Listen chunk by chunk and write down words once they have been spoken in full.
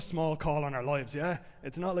small call on our lives, yeah?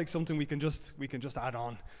 It's not like something we can just add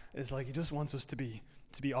on. It's like he just wants us to be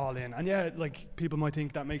all in. And yeah, like people might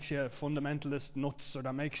think that makes you fundamentalist nuts, or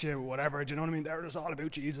that makes you whatever, do you know what I mean? They're just all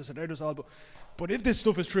about Jesus, or they're just all about... But if this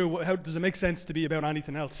stuff is true, how does it make sense to be about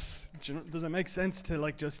anything else? Do you know, does it make sense to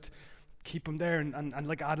like just keep them there and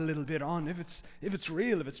like add a little bit on if it's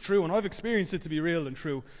real, if it's true? And I've experienced it to be real and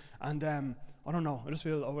true. And I don't know, I just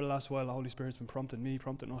feel over the last while the Holy Spirit's been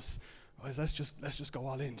prompting us, guys, let's just go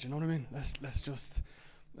all in. Do you know what I mean?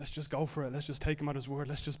 Let's just go for it. Let's just take him at his word.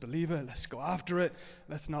 Let's just believe it. Let's go after it.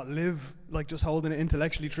 Let's not live like just holding it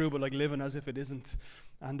intellectually true, but like living as if it isn't.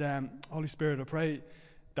 And Holy Spirit, I pray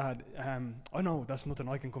that I know that's nothing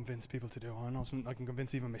I can convince people to do. I know something I can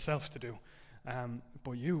convince even myself to do.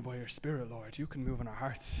 But you, by your Spirit, Lord, you can move in our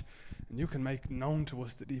hearts, and you can make known to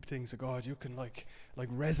us the deep things of God. You can like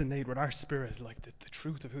resonate with our spirit, like the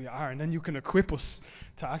truth of who you are, and then you can equip us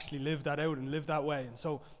to actually live that out and live that way. And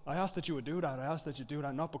so I ask that you would do that. I ask that you do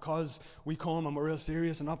that, not because we come and we're real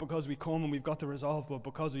serious, and not because we come and we've got the resolve, but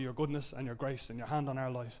because of your goodness and your grace and your hand on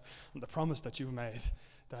our life and the promise that you've made,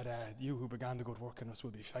 that you who began the good work in us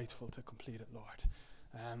will be faithful to complete it,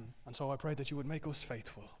 Lord. And so I pray that you would make us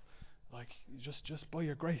faithful. Like, just by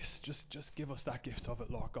your grace, just give us that gift of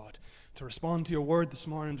it, Lord God, to respond to your word this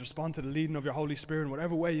morning, to respond to the leading of your Holy Spirit in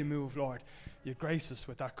whatever way you move, Lord. You grace us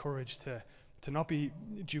with that courage to not be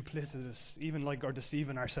duplicitous, even like, or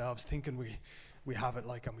deceiving ourselves, thinking we have it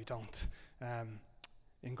like and we don't.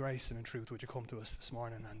 In grace and in truth, would you come to us this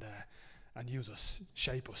morning and use us,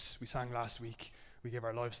 shape us. We sang last week, we give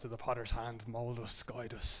our lives to the potter's hand, mold us,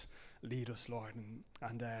 guide us, lead us, Lord,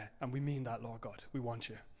 and we mean that, Lord God. We want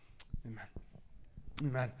you. Amen.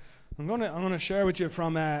 Amen. I'm gonna share with you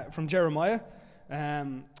from Jeremiah,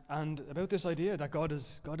 and about this idea that God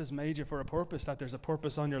has made you for a purpose, that there's a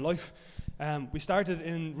purpose on your life. We started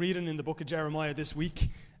in reading in the book of Jeremiah this week.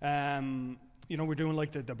 We're doing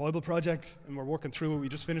like the Bible project, and we're working through it. We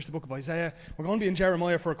just finished the book of Isaiah. We're going to be in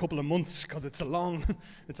Jeremiah for a couple of months because it's a long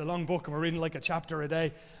book, and we're reading like a chapter a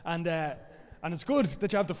day. And it's good,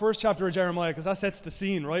 the first chapter of Jeremiah, because that sets the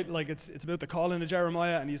scene, right? Like it's about the calling of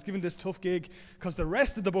Jeremiah, and he's given this tough gig, because the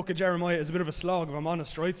rest of the book of Jeremiah is a bit of a slog, if I'm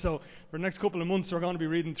honest, right? So for the next couple of months, we're going to be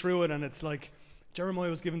reading through it, and it's like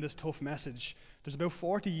Jeremiah was given this tough message. There's about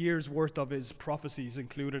 40 years worth of his prophecies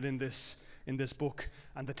included in this book,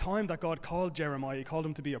 and the time that God called Jeremiah, he called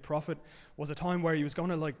him to be a prophet, was a time where he was going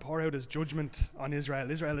to like pour out his judgment on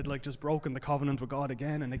Israel. Israel had like just broken the covenant with God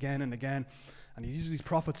again and again and again. And he uses these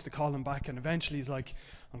prophets to call them back, and eventually he's like,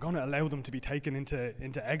 I'm going to allow them to be taken into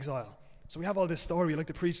exile. So we have all this story, we like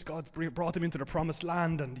to preach God brought them into the promised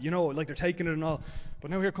land, and like they're taking it and all. But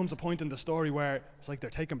now here comes a point in the story where it's like they're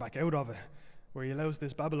taken back out of it, where he allows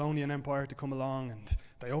this Babylonian empire to come along, and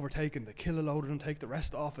they overtake and they kill a load of them, take the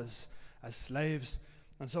rest off as slaves.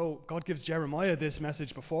 And so God gives Jeremiah this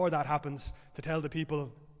message before that happens to tell the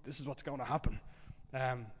people, this is what's going to happen.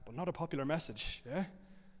 But not a popular message, yeah?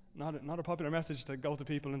 Not a popular message to go to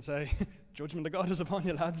people and say, judgment of God is upon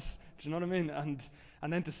you, lads. Do you know what I mean? And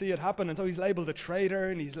then to see it happen. And so he's labeled a traitor,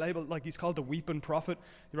 and he's called the weeping prophet.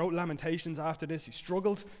 He wrote Lamentations after this. He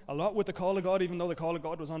struggled a lot with the call of God, even though the call of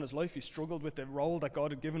God was on his life. He struggled with the role that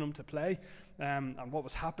God had given him to play, and what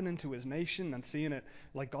was happening to his nation, and seeing it,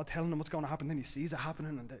 like God telling him what's going to happen. Then he sees it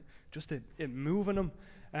happening, and it moving him.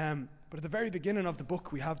 But at the very beginning of the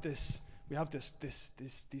book, we have these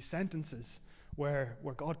sentences where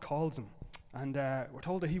God calls him, and we're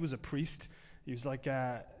told that he was a priest. He was like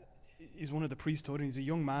he's one of the priesthood, and he's a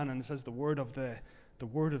young man, and it says the word of the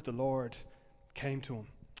Lord came to him,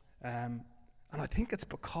 and I think it's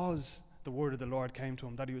because the word of the Lord came to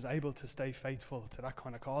him that he was able to stay faithful to that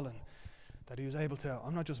kind of calling, that he was able to,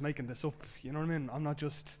 I'm not just making this up, you know what I mean? I'm not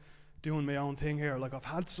just doing my own thing here. Like, I've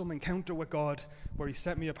had some encounter with God where he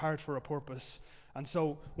set me apart for a purpose. And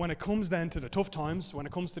so when it comes then to the tough times, when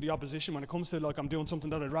it comes to the opposition, when it comes to like I'm doing something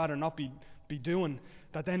that I'd rather not be doing,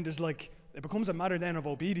 that then there's like, it becomes a matter then of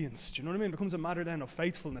obedience. Do you know what I mean? It becomes a matter then of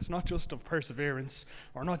faithfulness, not just of perseverance,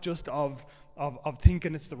 or not just of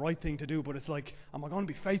thinking it's the right thing to do, but it's like, am I going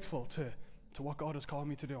to be faithful to what God has called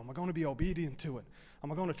me to do? Am I going to be obedient to it?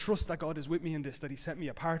 Am I going to trust that God is with me in this, that he set me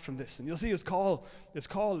apart from this? And you'll see his call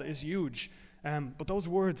is huge. But those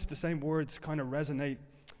words, the same words, kind of resonate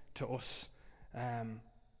to us. That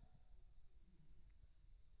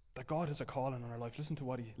God has a calling on our life. Listen to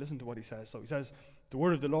what he says. So he says, the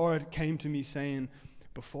word of the Lord came to me saying,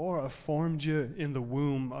 before I formed you in the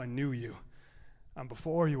womb, I knew you. And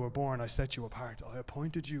before you were born, I set you apart. I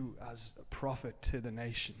appointed you as a prophet to the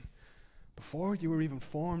nation. Before you were even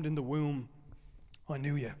formed in the womb, I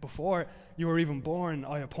knew you. Before you were even born,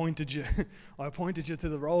 I appointed you. I appointed you to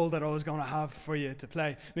the role that I was going to have for you to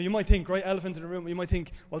play. Now, you might think, right, elephant in the room, you might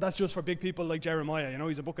think, well, that's just for big people like Jeremiah. You know,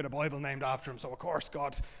 he's a book of the Bible named after him, so of course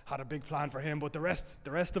God had a big plan for him. But the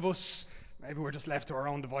rest of us, maybe we're just left to our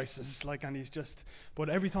own devices. And he's just, but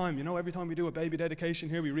every time we do a baby dedication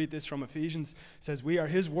here, we read this from Ephesians. It says, we are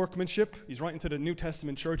his workmanship. He's writing to the New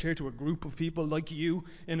Testament church here, to a group of people like you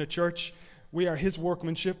in a church. We are his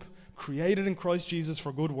workmanship, created in Christ Jesus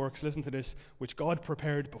for good works, listen to this, which God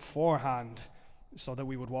prepared beforehand so that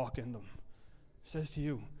we would walk in them. He says to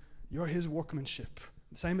you, you're his workmanship.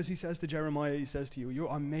 The same as he says to Jeremiah, he says to you,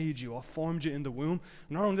 I made you, I formed you in the womb.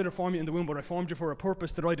 Not only did I form you in the womb, but I formed you for a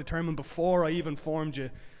purpose that I determined before I even formed you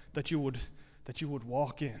that you would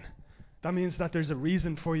walk in. That means that there's a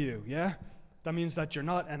reason for you, yeah? That means that you're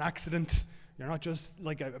not an accident. You're not just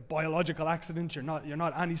like a biological accident. You're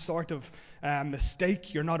not any sort of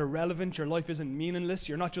mistake. You're not irrelevant. Your life isn't meaningless.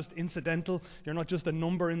 You're not just incidental. You're not just a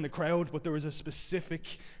number in the crowd, but there is a specific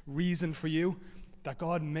reason for you, that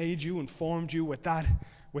God made you and formed you with that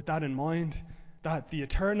in mind, that the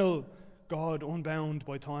eternal God, unbound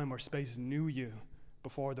by time or space, knew you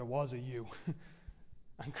before there was a you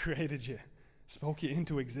and created you, spoke you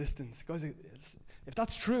into existence. Guys, if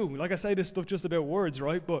that's true, like I say this stuff just about words,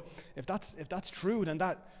 right? But if that's true, then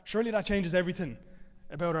surely that changes everything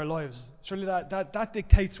about our lives. Surely that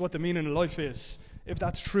dictates what the meaning of life is. If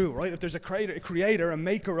that's true, right? If there's a creator, a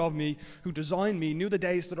maker of me, who designed me, knew the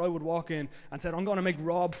days that I would walk in and said, I'm going to make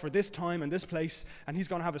Rob for this time and this place, and he's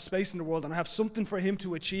going to have a space in the world, and I have something for him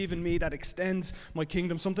to achieve in me that extends my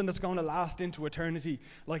kingdom, something that's going to last into eternity.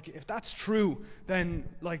 Like, if that's true, then,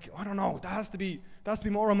 I don't know, that has to be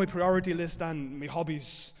more on my priority list than my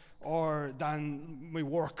hobbies or than my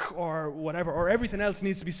work or whatever, or everything else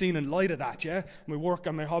needs to be seen in light of that, yeah? My work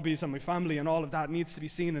and my hobbies and my family and all of that needs to be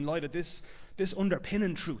seen in light of this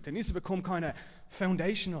underpinning truth. It needs to become kind of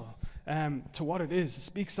foundational to what it is. It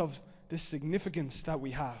speaks of this significance that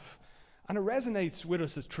we have. And it resonates with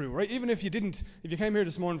us as true, right? Even if you came here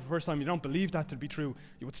this morning for the first time, you don't believe that to be true,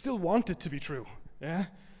 you would still want it to be true, yeah?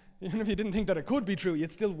 Even if you didn't think that it could be true,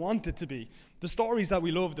 you'd still want it to be. The stories that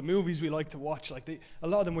we love, the movies we like to watch, a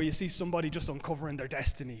lot of them where you see somebody just uncovering their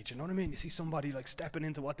destiny, do you know what I mean? You see somebody stepping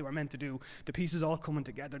into what they were meant to do, the pieces all coming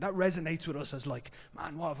together. That resonates with us as man,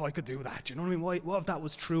 what if I could do that? Do you know what I mean? What if that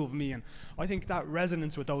was true of me? And I think that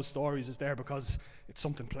resonance with those stories is there because it's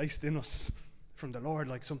something placed in us from the Lord,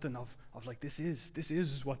 something of this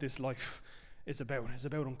is what this life is about. It's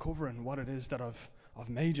about uncovering what it is that I've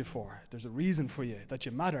made you for. There's a reason for you, that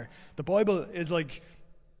you matter. The Bible is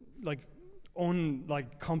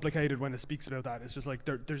complicated when it speaks about that. It's just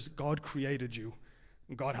there's God created you.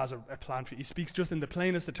 And God has a plan for you. He speaks just in the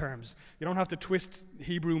plainest of terms. You don't have to twist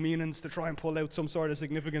Hebrew meanings to try and pull out some sort of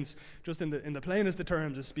significance. Just in the plainest of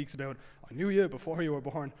terms, it speaks about, I knew you before you were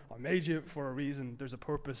born. I made you for a reason. There's a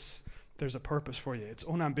purpose. There's a purpose for you. It's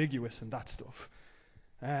unambiguous in that stuff.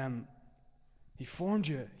 He formed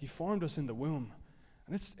you. He formed us in the womb.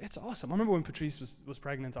 And it's awesome. I remember when Patrice was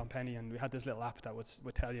pregnant on Penny, and we had this little app that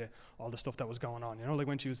would tell you all the stuff that was going on. You know,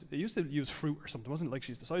 when they used to use fruit or something. It wasn't like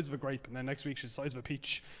she's the size of a grape, and then next week she's the size of a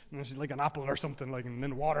peach, and then she's like an apple or something, and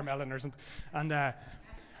then watermelon or something. And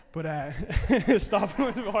stop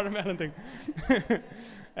with the watermelon thing.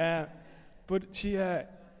 But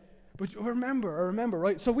remember,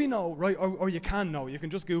 right? So we know, right? Or you can know. You can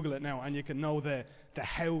just Google it now, and you can know the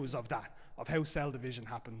hows of that, of how cell division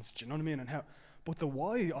happens. Do you know what I mean? And how. But the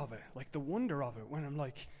why of it, the wonder of it, when I'm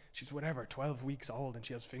she's 12 weeks old, and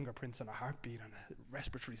she has fingerprints and a heartbeat and a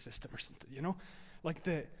respiratory system or something, you know,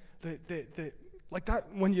 that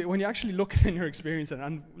when you actually look at it in your experience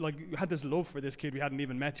and you had this love for this kid we hadn't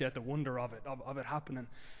even met yet, the wonder of it happening,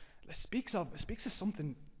 it speaks of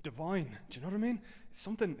something divine. Do you know what I mean? It's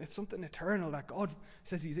something eternal that God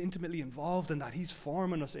says He's intimately involved in, that He's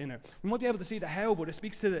forming us in it. We might be able to see the how, but it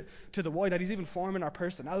speaks to the why, that He's even forming our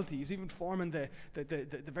personality. He's even forming the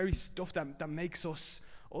very stuff that makes us.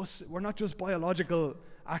 We're not just biological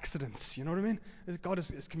accidents. You know what I mean? God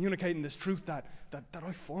is communicating this truth that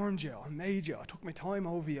I formed you, I made you, I took my time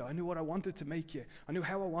over you, I knew what I wanted to make you, I knew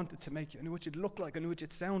how I wanted to make you, I knew what you'd look like, I knew what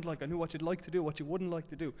you'd sound like, I knew what you'd like to do, what you wouldn't like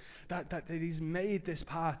to do. That He's made this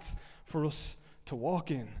path for us to walk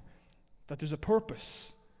in. That there's a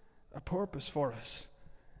purpose for us.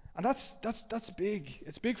 And that's big.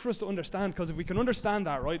 It's big for us to understand, because if we can understand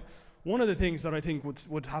that, right, one of the things that I think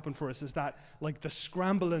would happen for us is that the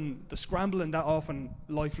scrambling that often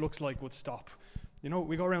life looks like would stop. You know,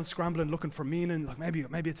 we go around scrambling, looking for meaning. Like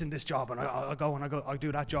maybe it's in this job, and I'll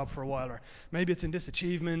do that job for a while, or maybe it's in this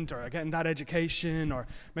achievement, or getting that education, or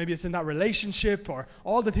maybe it's in that relationship, or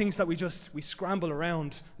all the things that we scramble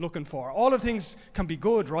around looking for. All of things can be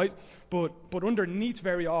good, right? But underneath,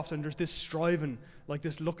 very often, there's this striving, like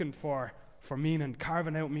this looking for meaning,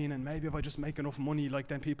 carving out meaning. Maybe if I just make enough money, like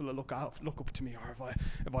then people will look up to me, or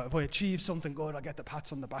if I achieve something good, I'll get the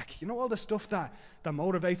pats on the back. You know, all the stuff that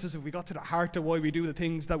motivates us. If we got to the heart of why we do the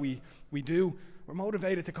things that we do, we're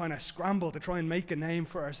motivated to kind of scramble to try and make a name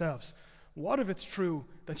for ourselves. What if it's true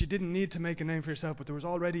that you didn't need to make a name for yourself, but there was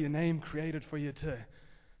already a name created for you to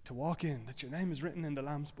walk in, that your name is written in the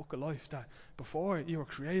Lamb's Book of Life, that before you were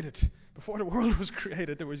created, before the world was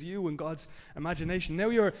created, there was you in God's imagination. Now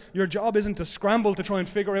your job isn't to scramble to try and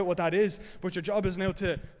figure out what that is, but your job is now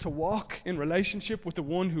to walk in relationship with the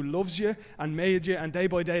one who loves you and made you, and day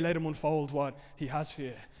by day let him unfold what he has for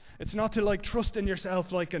you. It's not to like trust in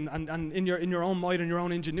yourself, like and in your own might and your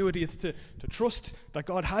own ingenuity. It's to trust that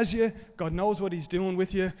God has you, God knows what he's doing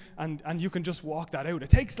with you, and you can just walk that out.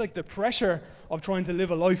 It takes like the pressure of trying to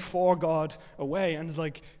live a life for God away, and it's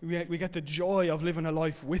like we get the joy of living a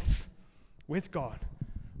life with God.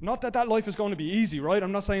 Not that life is going to be easy, right?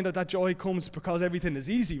 I'm not saying that joy comes because everything is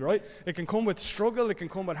easy, right? It can come with struggle, it can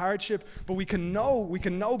come with hardship, but we can know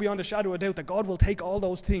beyond a shadow of doubt that God will take all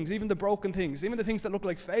those things, even the broken things, even the things that look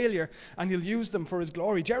like failure, and he'll use them for his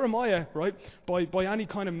glory. Jeremiah, right, by any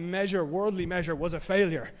kind of measure, worldly measure, was a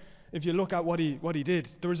failure. If you look at what he did,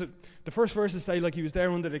 the first verses say like he was there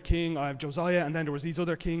under the king Josiah, and then there was these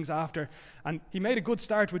other kings after, and he made a good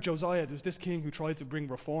start with Josiah. There was this king who tried to bring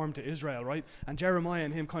reform to Israel, right? And Jeremiah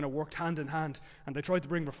and him kind of worked hand in hand, and they tried to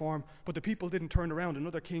bring reform, but the people didn't turn around.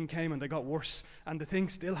 Another king came, and they got worse, and the thing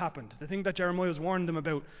still happened. The thing that Jeremiah was warning them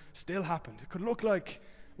about still happened. It could look like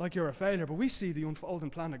you're a failure, but we see the unfolding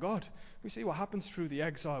plan of God. We see what happens through the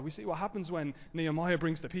exile. We see what happens when Nehemiah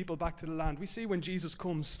brings the people back to the land. We see when Jesus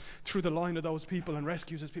comes through the line of those people and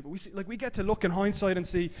rescues his people. We get to look in hindsight and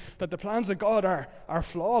see that the plans of God are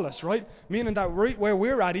flawless, right? Meaning that right where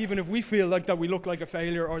we're at, even if we feel like that we look like a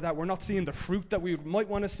failure, or that we're not seeing the fruit that we might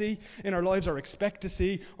want to see in our lives or expect to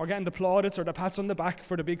see, or getting the plaudits or the pats on the back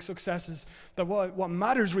for the big successes, that what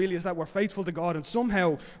matters really is that we're faithful to God, and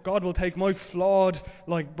somehow God will take my flawed,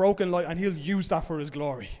 like broken life, and he'll use that for his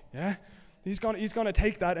glory. Yeah? He's going to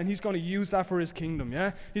take that, and he's going to use that for his kingdom.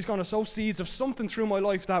 Yeah? He's going to sow seeds of something through my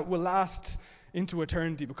life that will last into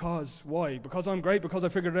eternity. Because why? Because I'm great? Because I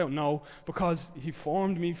figured it out? No, because he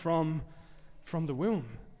formed me from the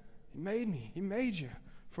womb. He made me. He made you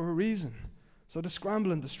for a reason. So the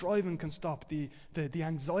scrambling, the striving can stop. The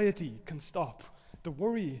anxiety can stop. The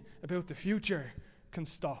worry about the future can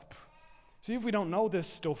stop. See, if we don't know this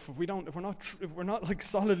stuff, if we're not like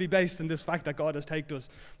solidly based in this fact that God has taken us,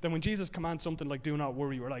 then when Jesus commands something like "do not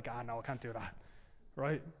worry," we're like, no, I can't do that,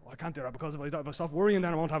 right? Well, I can't do that because if I stop worrying,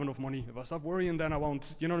 then I won't have enough money. If I stop worrying, then I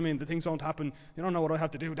won't. You know what I mean? The things won't happen. You don't know what I have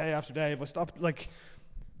to do day after day. If I stop,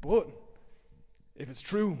 but if it's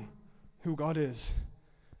true who God is,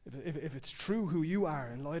 if it's true who you are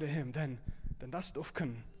in light of Him, then that stuff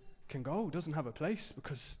can go. It doesn't have a place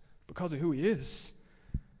because of who He is.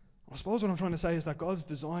 I suppose what I'm trying to say is that God's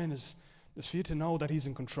design is for you to know that He's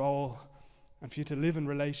in control, and for you to live in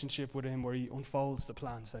relationship with Him, where He unfolds the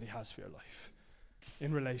plans that He has for your life,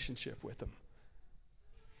 in relationship with Him.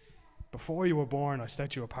 Before you were born, I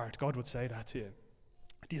set you apart. God would say that to you.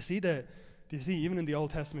 Do you see even in the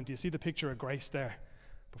Old Testament, do you see the picture of grace there?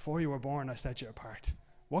 Before you were born, I set you apart.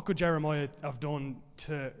 What could Jeremiah have done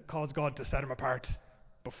to cause God to set him apart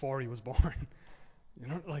before he was born? You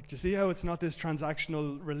know, do you see how it's not this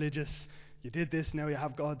transactional, religious, you did this, now you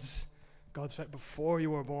have God's before you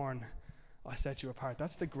were born, I set you apart.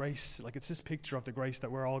 That's the grace, it's this picture of the grace that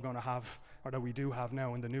we're all going to have, or that we do have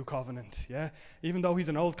now in the new covenant, yeah? Even though he's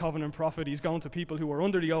an old covenant prophet, he's going to people who were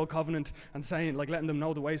under the old covenant and saying, letting them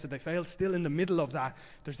know the ways that they failed. Still in the middle of that,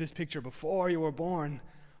 there's this picture, before you were born,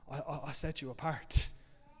 I set you apart.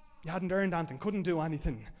 You hadn't earned anything, couldn't do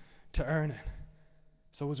anything to earn it.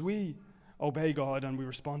 So as we obey God and we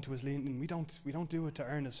respond to His leading, we don't do it to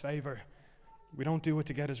earn His favor. We don't do it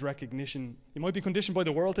to get His recognition. You might be conditioned by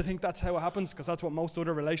the world to think that's how it happens, because that's what most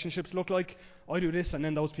other relationships look like. I do this and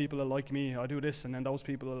then those people will like me. I do this and then those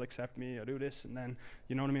people will accept me. I do this and then,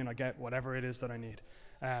 you know what I mean, I get whatever it is that I need.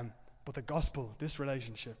 But the gospel, this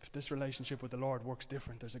relationship with the Lord works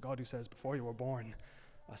different. There's a God who says, before you were born,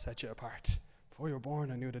 I set you apart. Before you were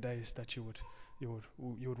born, I knew the days that you would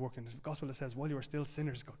work in. The gospel that says, while you were still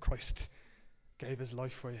sinners, God Christ gave His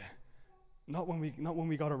life for you. Not when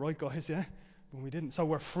we got it right, guys, yeah? when we didn't. So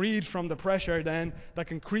we're freed from the pressure then that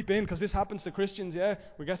can creep in, because this happens to Christians, yeah?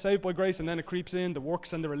 We get saved by grace and then it creeps in, the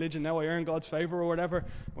works and the religion, now I earn God's favor or whatever.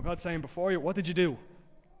 Well, God's saying before you, what did you do?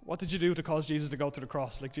 What did you do to cause Jesus to go to the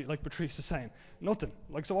cross? Like Patrice is saying. Nothing.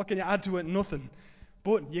 Like, so what can you add to it? Nothing.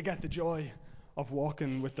 But you get the joy of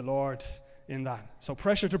walking with the Lord in that. So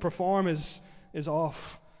pressure to perform is off,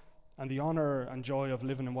 and the honor and joy of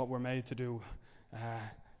living in what we're made to do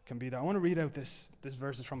can be there. I want to read out this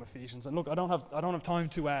verses from Ephesians. And look, I don't have time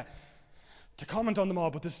to comment on them all,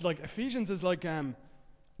 but this is like Ephesians is like if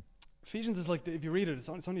you read it, it's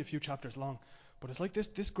only a few chapters long. But it's like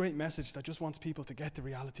this great message that just wants people to get the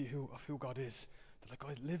reality of who God is. They're like,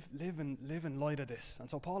 guys, live in light of this. And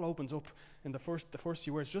so Paul opens up in the first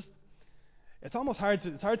few words. It's almost hard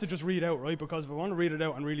to just read out, right? Because if we want to read it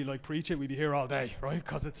out and really like preach it, we'd be here all day, right?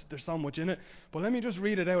 Because there's so much in it. But let me just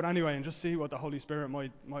read it out anyway and just see what the Holy Spirit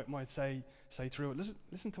might say through it.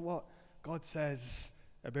 Listen to what God says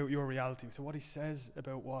about your reality, to what He says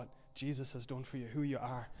about what Jesus has done for you, who you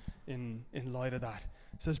are in light of that.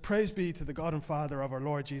 It says, "Praise be to the God and Father of our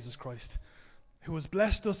Lord Jesus Christ, who has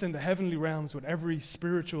blessed us in the heavenly realms with every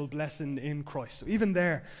spiritual blessing in Christ." So even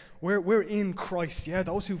there, we're in Christ. Yeah,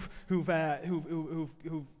 those who've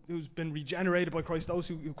been regenerated by Christ, those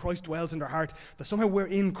who Christ dwells in their heart, that somehow we're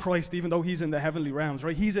in Christ, even though He's in the heavenly realms,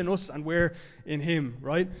 right? He's in us and we're in Him,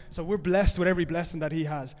 right? So we're blessed with every blessing that He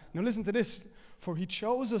has. Now listen to this: "For He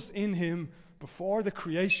chose us in Him before the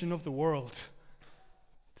creation of the world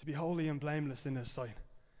to be holy and blameless in His sight."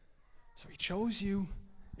 So He chose you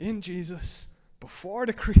in Jesus before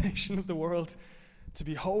the creation of the world to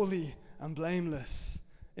be holy and blameless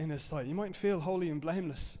in His sight. You mightn't feel holy and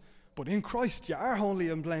blameless, but in Christ you are holy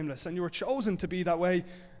and blameless, and you were chosen to be that way,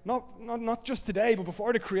 not just today, but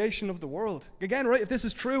before the creation of the world. Again, right, if this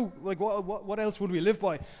is true, like what else would we live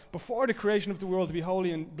by? Before the creation of the world to be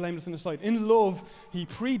holy and blameless in His sight. In love, He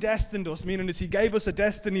predestined us, meaning that He gave us a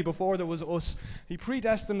destiny before there was us. He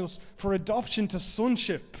predestined us for adoption to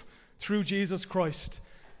sonship through Jesus Christ.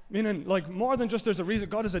 Meaning, like, more than just there's a reason.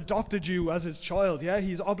 God has adopted you as His child, yeah?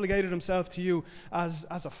 He's obligated Himself to you as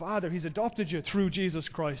a father. He's adopted you through Jesus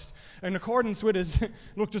Christ. In accordance with His,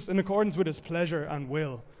 in accordance with His pleasure and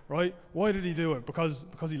will, right? Why did He do it? Because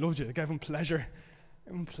He loved you. It gave Him pleasure. It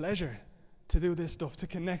gave Him pleasure to do this stuff, to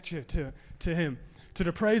connect you to Him. To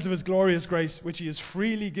the praise of His glorious grace, which He has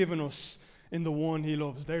freely given us in the one He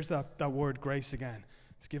loves. There's that word grace again.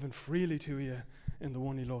 It's given freely to you in the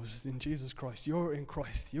one He loves, in Jesus Christ. You're in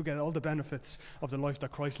Christ. You get all the benefits of the life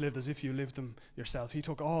that Christ lived as if you lived them yourself. He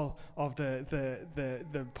took all of the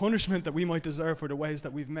punishment that we might deserve for the ways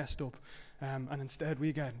that we've messed up, and instead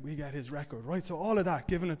we get His record, right? So all of that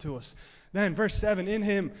given it to us. Then verse 7, "In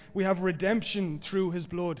Him we have redemption through His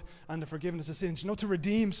blood and the forgiveness of sins." You know, to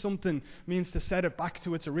redeem something means to set it back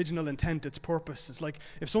to its original intent, its purpose. It's like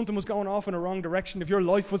if something was going off in a wrong direction, if your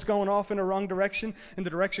life was going off in a wrong direction, in the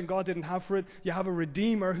direction God didn't have for it, you have a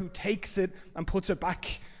Redeemer who takes it and puts it back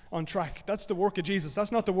on track. That's the work of Jesus.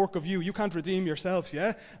 That's not the work of you. You can't redeem yourself,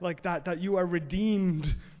 yeah? Like that you are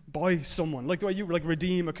redeemed by someone. Like the way you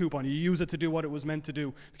redeem a coupon. You use it to do what it was meant to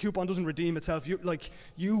do. The coupon doesn't redeem itself.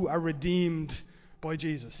 You are redeemed by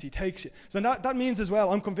Jesus. He takes you. So that means as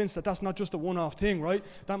well, I'm convinced that that's not just a one-off thing, right?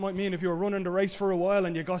 That might mean if you were running the race for a while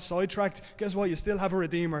and you got sidetracked, guess what? You still have a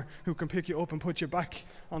Redeemer who can pick you up and put you back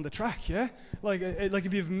on the track, yeah? Like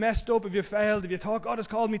if you've messed up, if you failed, if you thought God has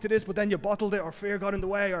called me to this, but then you bottled it or fear got in the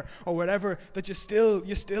way or whatever, that you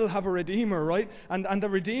still have a Redeemer, right? And the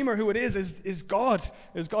Redeemer, who it is God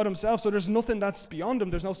Himself. So there's nothing that's beyond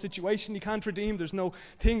Him. There's no situation He can't redeem. There's no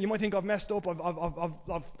thing. You might think I've messed up,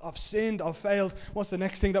 I've sinned, I've failed. What's the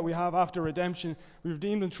next thing that we have after redemption? We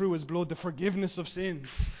redeemed Him through His blood, the forgiveness of sins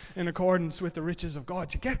in accordance with the riches of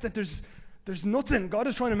God. You get that there's nothing. God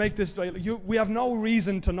is trying to make this, we have no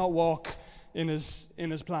reason to not walk in His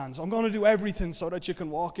plans. I'm going to do everything so that you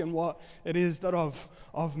can walk in what it is that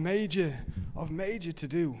I've made you to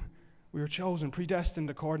do. We were chosen, predestined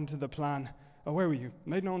according to the plan. Oh, where were you?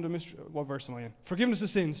 Made known the mystery. What verse am I in? Forgiveness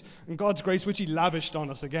of sins and God's grace, which He lavished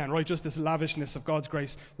on us again, right? Just this lavishness of God's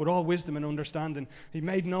grace with all wisdom and understanding. He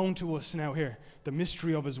made known to us now here the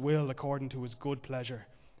mystery of His will according to His good pleasure,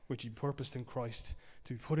 which He purposed in Christ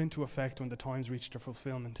to be put into effect when the times reach their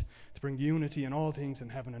fulfillment, to bring unity in all things in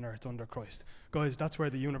heaven and earth under Christ. Guys, that's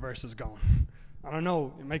where the universe is going. And I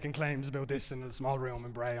know you're making claims about this in a small room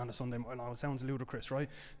in Bray on a Sunday morning. It sounds ludicrous, right?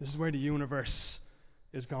 This is where the universe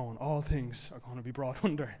is going. All things are going to be brought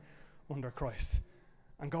under Christ.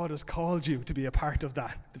 And God has called you to be a part of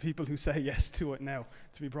that. The people who say yes to it now,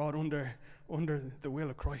 to be brought under the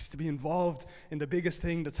will of Christ, to be involved in the biggest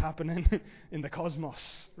thing that's happening in the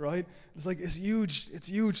cosmos, right? It's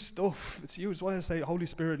huge stuff. It's huge. That's why I say Holy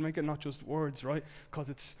Spirit, make it not just words, right? Because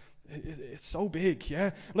it's so big,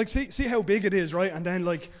 yeah? Like, see how big it is, right? And then,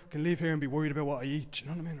 like, I can leave here and be worried about what I eat, you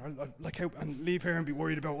know what I mean? Or, and leave here and be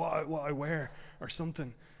worried about what I wear or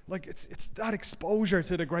something. Like, it's that exposure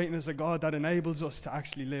to the greatness of God that enables us to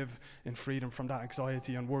actually live in freedom from that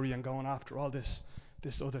anxiety and worry and going after all this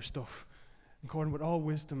other stuff, according with all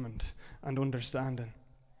wisdom and understanding.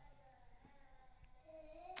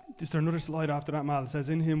 Is there another slide after that, Mal? It says,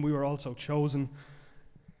 in him we were also chosen,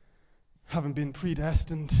 having been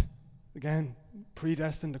predestined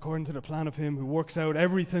according to the plan of him who works out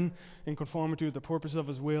everything in conformity with the purpose of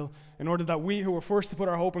his will, in order that we who were first to put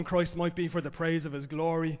our hope in Christ might be for the praise of his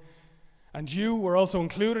glory. And you were also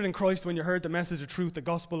included in Christ when you heard the message of truth, the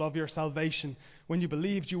gospel of your salvation. When you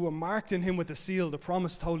believed, you were marked in him with the seal, the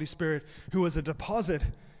promised Holy Spirit, who is a deposit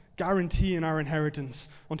guaranteeing our inheritance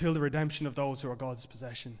until the redemption of those who are God's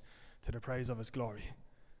possession, to the praise of his glory.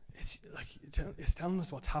 It's telling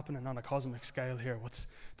us what's happening on a cosmic scale here. What's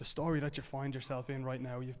the story that you find yourself in right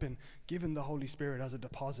now? You've been given the Holy Spirit as a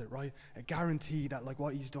deposit, right? A guarantee that, like,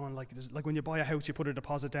 what he's done, like when you buy a house, you put a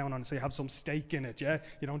deposit down on it, so you have some stake in it, yeah?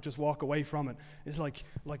 You don't just walk away from it. It's like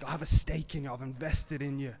I have a stake in you. I've invested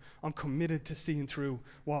in you. I'm committed to seeing through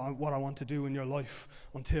what I want to do in your life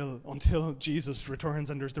until Jesus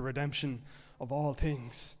returns and there's the redemption of all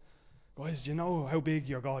things. Guys, do you know how big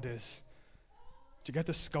your God is? Do you get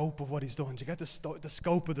the scope of what he's done? Do you get the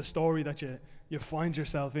scope of the story that you find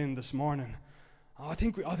yourself in this morning? I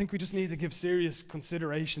think we just need to give serious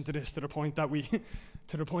consideration to this, to the point that we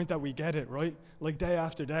get it, right? Like day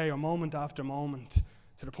after day or moment after moment,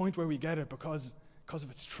 to the point where we get it because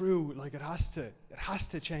if it's true, like it has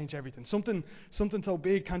to change everything. Something so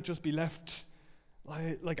big can't just be left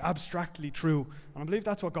like abstractly true. And I believe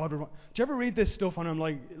that's what God would want. Do you ever read this stuff and I'm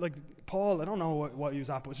like Paul, I don't know what he was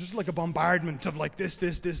at, but it's just like a bombardment of like this,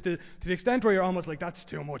 to the extent where you're almost like, that's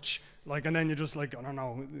too much. Like, and then you're just like, I don't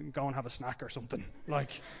know, go and have a snack or something. Like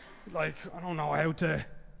I don't know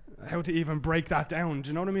how to even break that down. Do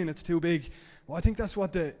you know what I mean? It's too big. Well, I think that's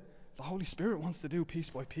what the Holy Spirit wants to do piece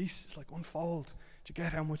by piece. It's like unfold. Do you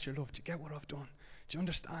get how much you're loved? Do you get what I've done? Do you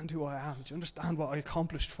understand who I am? Do you understand what I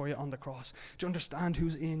accomplished for you on the cross? Do you understand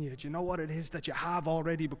who's in you? Do you know what it is that you have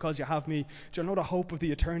already because you have me? Do you know the hope of the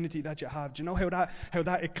eternity that you have? Do you know how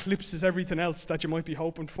that eclipses everything else that you might be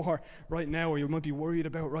hoping for right now or you might be worried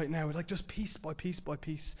about right now? Like just piece by piece by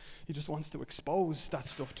piece. He just wants to expose that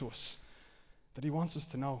stuff to us that he wants us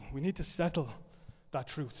to know. We need to settle that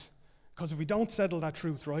truth. Because if we don't settle that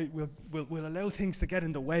truth, right, we'll allow things to get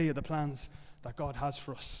in the way of the plans that God has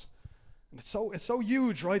for us. And it's so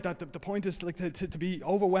huge, right, that the point is like to be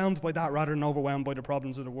overwhelmed by that rather than overwhelmed by the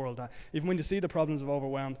problems of the world. Even when you see the problems of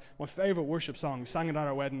overwhelmed, my favourite worship song, we sang it at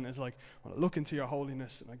our wedding, is like, when I look into your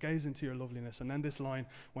holiness and I gaze into your loveliness. And then this line,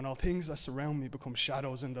 when all things that surround me become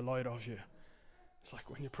shadows in the light of you. It's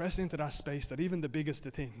like when you press into that space that even the biggest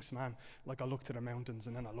of things, man, like I look to the mountains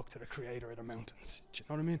and then I look to the creator of the mountains. Do you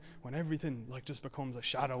know what I mean? When everything like just becomes a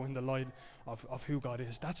shadow in the light of who God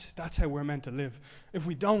is. That's how we're meant to live. If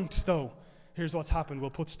we don't, though, here's what's happened.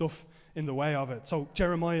 We'll put stuff in the way of it. So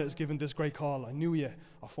Jeremiah is given this great call. I knew you.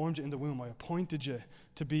 I formed you in the womb. I appointed you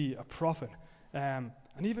to be a prophet. And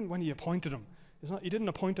even when he appointed him, he didn't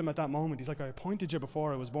appoint him at that moment. He's like, I appointed you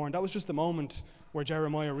before I was born. That was just the moment where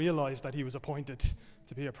Jeremiah realized that he was appointed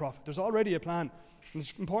to be a prophet. There's already a plan. And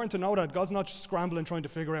it's important to know that God's not just scrambling trying to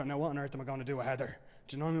figure out, now what on earth am I going to do with Heather?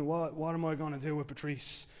 Do you know what I mean? What am I going to do with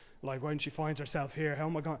Patrice? Like when she finds herself here, how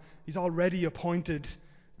am I going? He's already appointed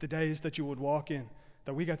the days that you would walk in,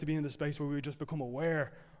 that we get to be in the space where we would just become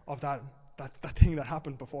aware of that thing that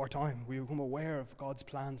happened before time. We become aware of God's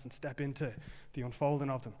plans and step into the unfolding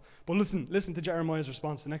of them. But listen to Jeremiah's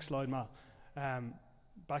response. The next slide, Mal.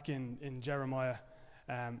 Back in Jeremiah.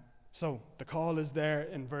 So the call is there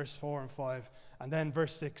in verse 4 and 5. And then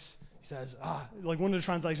verse 6, he says, like one of the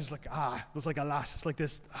translations, like, it was like alas. It's like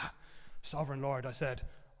this, Sovereign Lord, I said,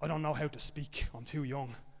 I don't know how to speak. I'm too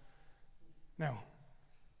young. Now,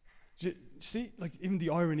 see, like even the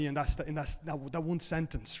irony in that one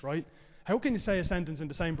sentence, right? How can you say a sentence in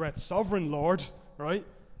the same breath? Sovereign Lord, right?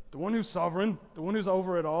 The one who's sovereign, the one who's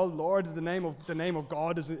over it all. Lord, the name of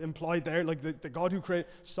God is implied there, like the God who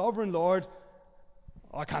created. Sovereign Lord,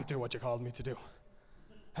 I can't do what you called me to do.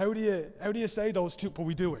 How do you say those two? But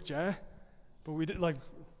we do it, yeah. But we did like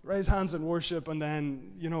raise hands in worship, and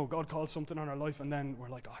then God calls something on our life, and then we're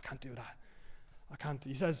like, I can't do that. I can't.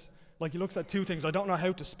 He says, Like he looks at two things. I don't know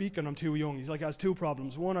how to speak and I'm too young. He's like, he has two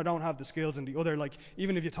problems. One, I don't have the skills, and the other, like,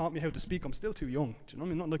 even if you taught me how to speak, I'm still too young. Do you know what I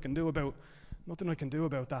mean? Nothing I can do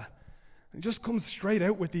about that. And he just comes straight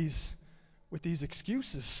out with these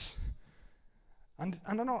excuses. And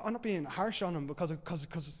I'm not being harsh on him because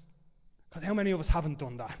how many of us haven't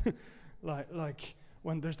done that? like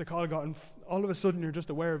when there's the call of God, and all of a sudden you're just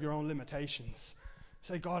aware of your own limitations.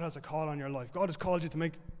 Say God has a call on your life. God has called you to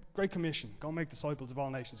make Great Commission. Go make disciples of all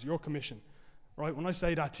nations. Your commission. Right? When I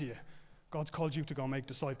say that to you, God's called you to go make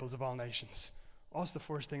disciples of all nations. What's the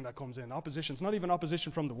first thing that comes in? Opposition. It's not even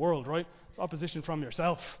opposition from the world, right? It's opposition from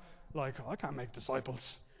yourself. Like, I can't make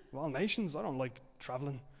disciples of all nations. I don't like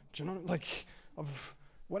traveling. Do you know? Like, of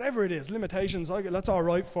whatever it is, limitations. That's all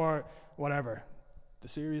right for whatever. The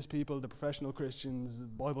serious people, the professional Christians, the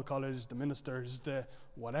Bible college, the ministers, the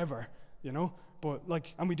whatever, you know. But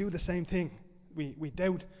and we do the same thing. We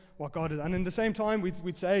doubt what God is, and in the same time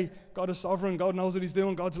we'd say God is sovereign, God knows what He's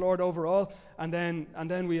doing, God's Lord over all, and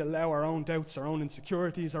then we allow our own doubts, our own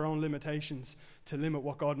insecurities, our own limitations to limit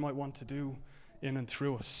what God might want to do in and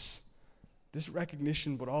through us. This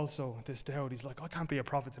recognition, but also this doubt. He's like, I can't be a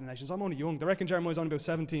prophet to the nations. I'm only young. They reckon Jeremiah was only about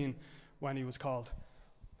 17 when he was called.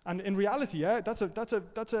 And in reality, yeah, that's a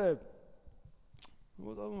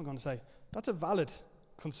what am I going to say? That's a valid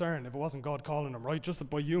concern if it wasn't God calling him, right? Just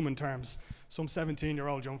by human terms, some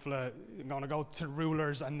 17-year-old young fella going to go to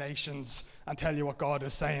rulers and nations and tell you what God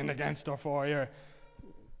is saying against or for you.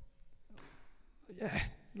 Yeah,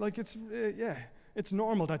 like it's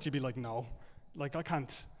normal that you'd be like, no, like I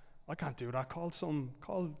can't do that.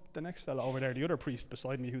 Call the next fella over there, the other priest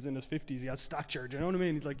beside me who's in his 50s. He has stature, do you know what I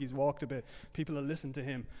mean? He's walked a bit. People will listen to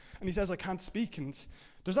him. And he says, I can't speak. And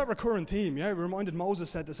there's that recurrent theme, yeah? We reminded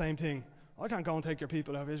Moses said the same thing. I can't go and take your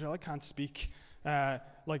people out of Israel. I can't speak.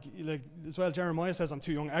 Like as well, Jeremiah says I'm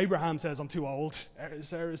too young. Abraham says I'm too old.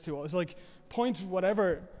 Sarah's too old. It's like, point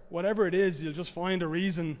whatever it is, you'll just find a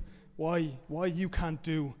reason why you can't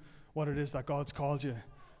do what it is that God's called you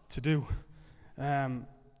to do.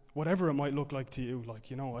 Whatever it might look like to you, like,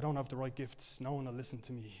 you know, I don't have the right gifts, no one will listen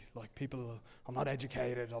to me, like I'm not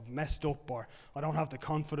educated, I've messed up, or I don't have the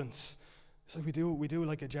confidence. So we do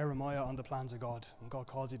like a Jeremiah on the plans of God. When God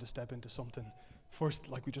calls you to step into something, first,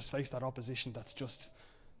 like, we just face that opposition that's just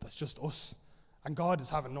us. And God is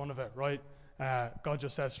having none of it, right? God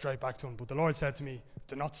just says straight back to him, but the Lord said to me,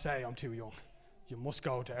 do not say I'm too young. You must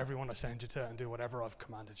go to everyone I send you to and do whatever I've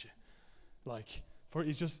commanded you. Like,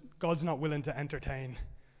 God's not willing to entertain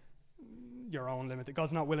your own limit.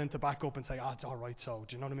 God's not willing to back up and say, it's all right, so,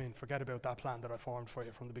 do you know what I mean? Forget about that plan that I formed for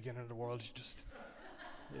you from the beginning of the world.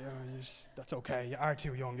 That's okay. You are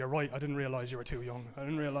too young. You're right. I didn't realize you were too young. I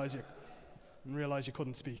didn't realize you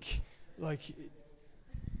couldn't speak. Like,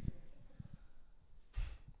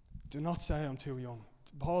 do not say I'm too young.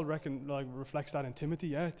 Paul reflects that in Timothy.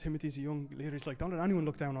 Yeah, Timothy's a young leader. He's like, don't let anyone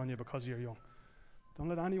look down on you because you're young. Don't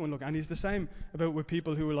let anyone look. And he's the same about with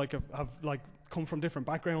people who have come from different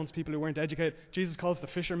backgrounds, people who weren't educated. Jesus calls the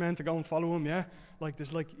fishermen to go and follow him, yeah? Like,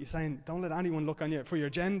 there's he's saying, don't let anyone look on you for your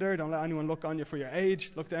gender, don't let anyone look on you for your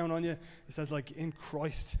age, look down on you. He says, like, in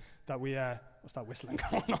Christ that we, what's that whistling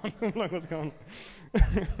going on? Like, what's going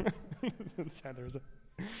on?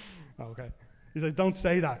 Okay. He says, don't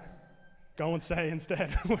say that. Go and say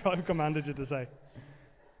instead what I've commanded you to say.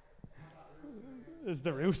 Is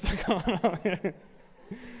the rooster going on?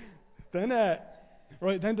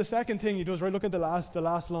 Then the second thing he does, right, look at the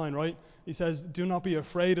last line, right? He says, do not be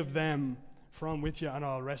afraid of them, for I'm with you and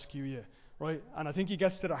I'll rescue you, right? And I think he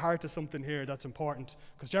gets to the heart of something here that's important,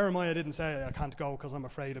 because Jeremiah didn't say, I can't go because I'm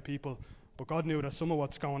afraid of people, but God knew that some of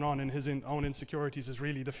what's going on in his own insecurities is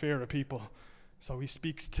really the fear of people. So he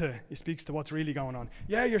speaks to what's really going on.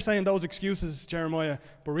 Yeah, you're saying those excuses, Jeremiah,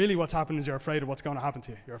 but really what's happening is you're afraid of what's going to happen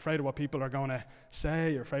to you. You're afraid of what people are going to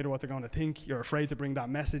say. You're afraid of what they're going to think. You're afraid to bring that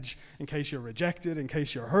message in case you're rejected, in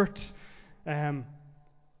case you're hurt. And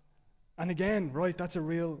again, right, that's a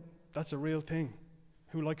real thing.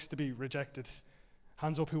 Who likes to be rejected?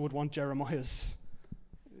 Hands up who would want Jeremiah's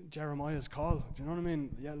call. Do you know what I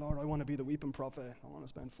mean? Yeah, Lord, I want to be the weeping prophet. I want to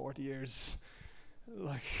spend 40 years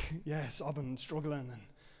sobbing, struggling,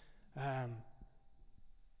 and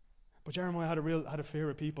but Jeremiah had a fear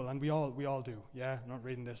of people, and we all do. Yeah, I'm not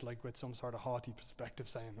reading this like with some sort of haughty perspective,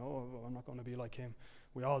 saying, "Oh, I'm not going to be like him."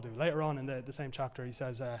 We all do. Later on in the same chapter, he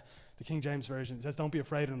says, the King James version says, "Don't be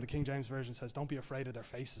afraid of them." The King James version says, "Don't be afraid of their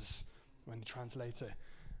faces," when he translates it.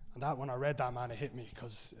 And that, when I read that, man, it hit me,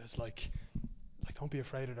 because it's like don't be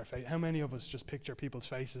afraid of their face. How many of us just picture people's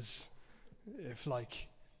faces? If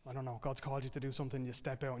I don't know, God's called you to do something, you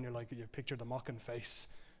step out and you picture the mocking face,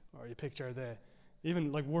 or you picture the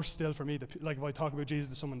Even like worse still for me, like if I talk about Jesus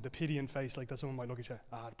to someone, the pitying face, like that someone might look at you,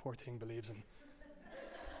 the poor thing believes in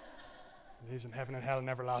heaven and hell and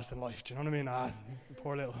everlasting life. Do you know what I mean?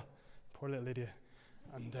 Poor little idiot.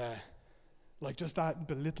 And like just that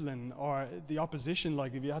belittling or the opposition,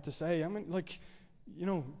 like if you had to say, I mean, like, you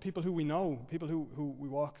know, people who we know, people who we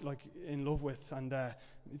walk like in love with, and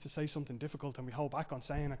need to say something difficult and we hold back on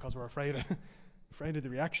saying it because we're afraid of the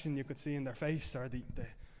reaction you could see in their face, or the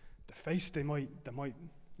face they might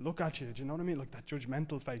look at you. Do you know what I mean? Like that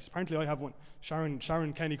judgmental face. Apparently I have one.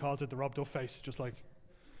 Sharon Kenny calls it the Rob Duff face, just like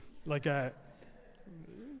at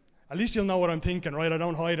least you'll know what I'm thinking, right? I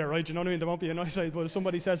don't hide it, right? Do you know what I mean? There won't be a nice side, but if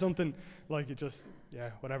somebody says something, like it just,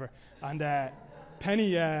 whatever. And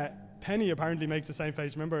Penny apparently makes the same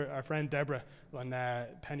face. Remember our friend Deborah, when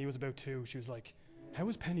Penny was about 2, she was like, how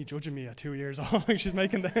is Penny judging me at 2 years old? she's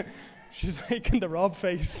making the Rob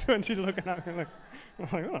face when she's looking at me. I'm like,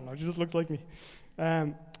 I don't know, she just looks like me.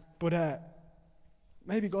 But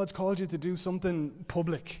maybe God's called you to do something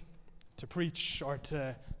public, to preach or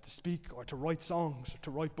to speak or to write songs or to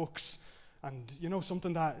write books, and you know,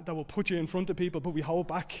 something that will put you in front of people, but we hold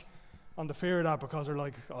back on the fear of that because we're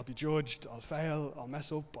like, I'll be judged, I'll fail, I'll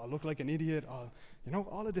mess up, I'll look like an idiot,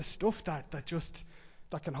 all of this stuff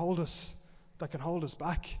that can hold us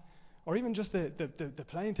back. Or even just the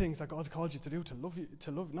plain things that God's called you to do,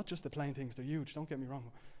 to love not just the plain things, they're huge, don't get me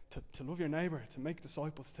wrong, to love your neighbour, to make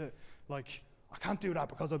disciples, to like, I can't do that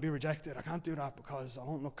because I'll be rejected, I can't do that because I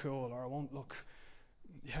won't look cool, or I won't look,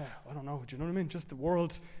 I don't know, do you know what I mean? Just the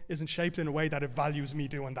world isn't shaped in a way that it values me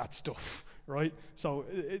doing that stuff, right? So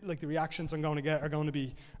like the reactions I'm going to get are going to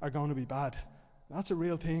be bad. That's a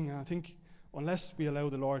real thing, and I think unless we allow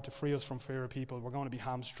the Lord to free us from fear of people, we're going to be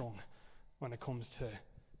hamstrung when it comes to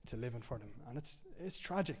living for them. And it's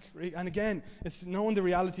tragic. And again, it's knowing the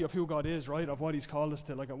reality of who God is, right? Of what He's called us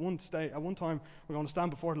to. Like at one time, we're going to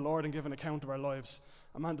stand before the Lord and give an account of our lives.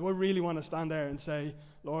 And man, do I really want to stand there and say,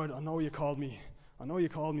 Lord, I know you called me. I know you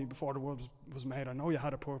called me before the world was made. I know you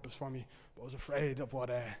had a purpose for me. But I was afraid of what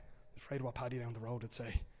Paddy down the road would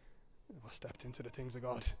say if I stepped into the things of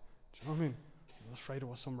God. Do you know what I mean? I was afraid of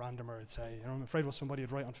what some randomer would say. You know, I'm afraid what somebody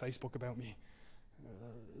would write on Facebook about me.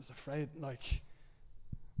 I was afraid, like,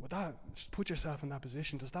 would that, just put yourself in that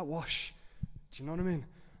position, does that wash? Do you know what I mean?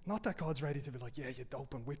 Not that God's ready to be like, yeah, you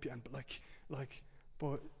dope and whip you, and but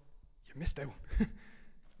you missed out.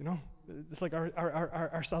 You know, it's like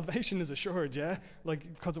our salvation is assured, yeah, like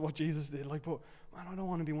because of what Jesus did. Like, but man, I don't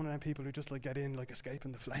want to be one of them people who just like get in, like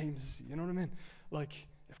escaping the flames. You know what I mean? Like,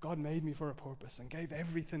 if God made me for a purpose and gave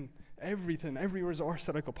every resource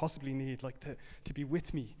that I could possibly need, like to be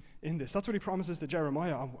with me in this. That's what He promises to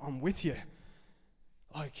Jeremiah. I'm with you.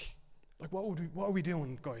 Like what are we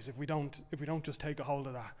doing, guys, if we don't just take a hold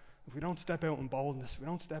of that? If we don't step out in boldness, if we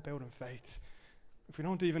don't step out in faith, if we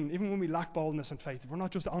don't even when we lack boldness and faith, if we're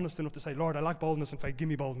not just honest enough to say, Lord, I lack boldness and faith, give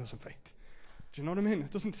me boldness and faith. Do you know what I mean?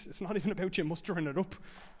 It's not even about you mustering it up.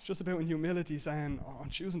 It's just about in humility saying, I'm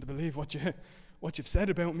choosing to believe what you've said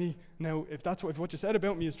about me. Now, if what you said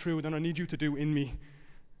about me is true, then I need you to do in me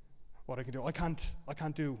what I can do. I can't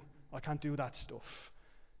do that stuff.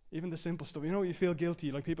 Even the simple stuff. You know, you feel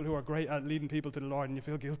guilty, like people who are great at leading people to the Lord, and you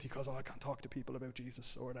feel guilty because, I can't talk to people about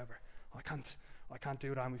Jesus or whatever. I can't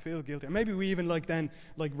do that, and we feel guilty. And maybe we even then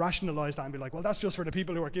rationalize that and be like, well, that's just for the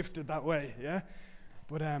people who are gifted that way, yeah?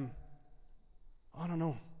 But I don't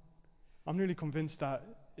know. I'm really convinced that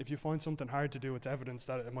if you find something hard to do, it's evidence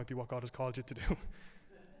that it might be what God has called you to do.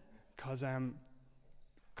 Because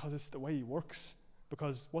it's the way He works.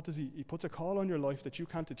 Because what does He puts a call on your life that you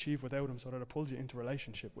can't achieve without Him, so that it pulls you into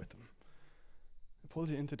relationship with Him. It pulls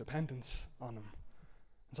you into dependence on Him.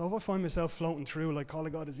 And so if I find myself floating through, like,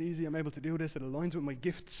 calling God is easy, I'm able to do this, it aligns with my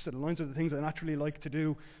gifts, it aligns with the things I naturally like to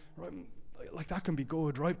do, right? Like that can be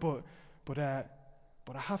good, right? But I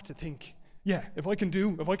have to think, if I can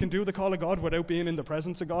do the call of God without being in the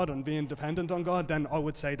presence of God and being dependent on God, then I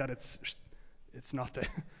would say that it's not the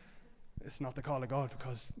call of God,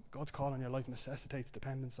 because God's call on your life necessitates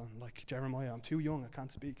dependence on, like Jeremiah, I'm too young, I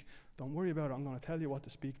can't speak. Don't worry about it, I'm going to tell you what to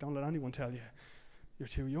speak. Don't let anyone tell you you're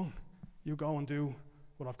too young. You go and do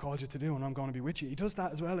what I've called you to do, and I'm going to be with you. He does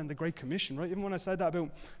that as well in the Great Commission, right? Even when I said that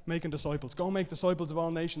about making disciples, go make disciples of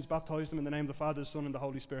all nations, baptize them in the name of the Father, the Son, and the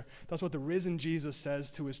Holy Spirit. That's what the risen Jesus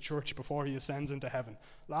says to His church before He ascends into heaven.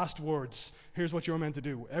 Last words. Here's what you're meant to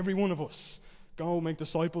do. Every one of us. Go make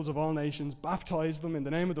disciples of all nations, baptize them in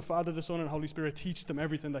the name of the Father, the Son, and the Holy Spirit. Teach them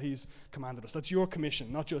everything that He's commanded us. That's your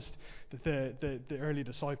commission, not just the early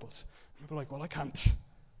disciples. People are like, well, I can't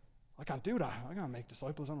do that. I can't make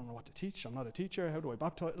disciples. I don't know what to teach. I'm not a teacher. How do I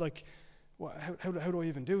baptize? Like, how do I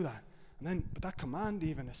even do that? But that command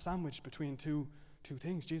even is sandwiched between two two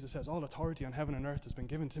things. Jesus says, all authority on heaven and earth has been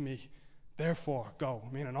given to me. Therefore, go.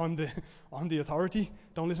 Meaning I'm the authority.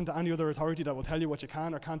 Don't listen to any other authority that will tell you what you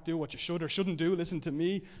can or can't do, what you should or shouldn't do. Listen to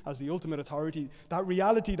me as the ultimate authority. That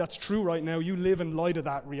reality that's true right now, you live in light of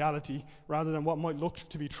that reality rather than what might look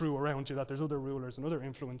to be true around you, that there's other rulers and other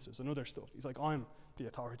influences and other stuff. He's like, I'm the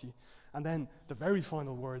authority. And then the very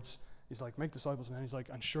final words, he's like, make disciples. And then he's like,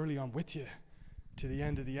 and surely I'm with you to the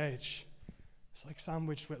end of the age. It's like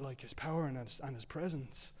sandwiched with like his power and his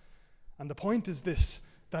presence. And the point is this,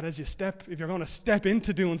 that as if you're going to step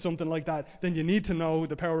into doing something like that, then you need to know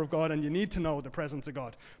the power of God and you need to know the presence of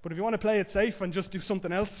God. But if you want to play it safe and just do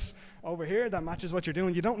something else over here that matches what you're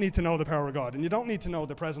doing, you don't need to know the power of God and you don't need to know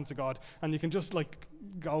the presence of God, and you can just like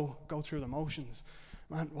go through the motions.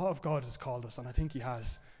 Man, what if God has called us, and I think he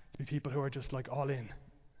has, to be people who are just like all in.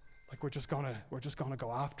 Like we're just gonna go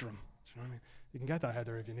after him. Do you know what I mean? You can get that,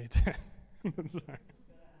 Heather, if you need to.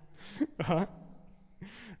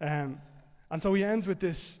 And so he ends with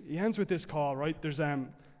this call, right? There's I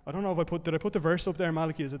don't know if did I put the verse up there,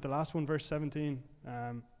 Malachi? Is it the last one, verse 17?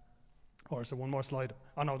 Or is it one more slide?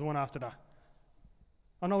 Oh no, the one after that.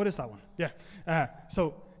 Oh no, it is that one. Yeah.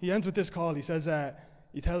 So he ends with this call. He says,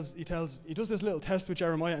 he does this little test with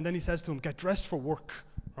Jeremiah, and then he says to him, get dressed for work,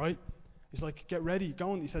 right? He's like, get ready,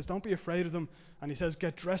 go on. He says, don't be afraid of them. And he says,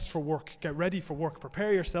 get dressed for work, get ready for work,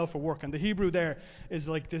 prepare yourself for work. And the Hebrew there is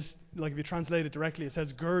like this, like if you translate it directly, it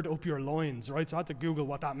says, gird up your loins, right? So I had to Google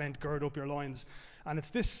what that meant, gird up your loins. And it's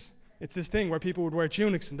this thing where people would wear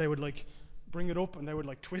tunics and they would like bring it up and they would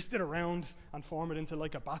like twist it around and form it into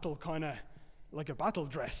like a battle like a battle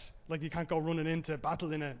dress. Like you can't go running into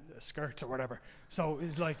battle in a skirt or whatever. So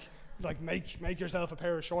it's like make yourself a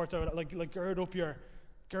pair of shorts, or like gird up your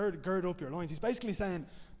loins. He's basically saying,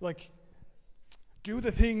 like, do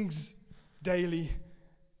the things daily,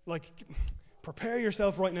 like prepare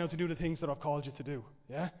yourself right now to do the things that I've called you to do.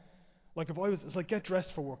 Yeah? Like it's like get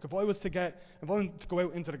dressed for work. If I want to go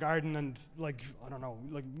out into the garden and like, I don't know,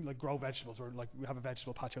 like grow vegetables, or like we have a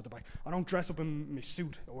vegetable patch out the back, I don't dress up in my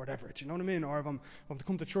suit or whatever, do you know what I mean? Or if I'm to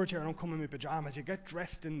come to church here, I don't come in my pajamas. You get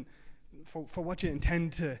dressed for what you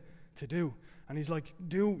intend to do. And he's like,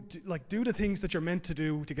 do the things that you're meant to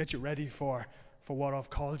do to get you ready for what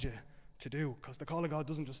I've called you to do. Because the call of God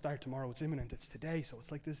doesn't just start tomorrow, it's imminent, it's today. So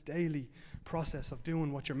it's like this daily process of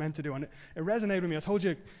doing what you're meant to do. And it resonated with me. I told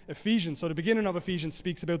you Ephesians, so the beginning of Ephesians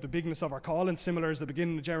speaks about the bigness of our call, and similar as the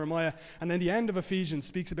beginning of Jeremiah. And then the end of Ephesians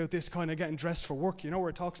speaks about this kind of getting dressed for work, where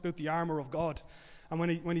it talks about the armor of God. And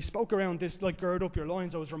when he spoke around this, like gird up your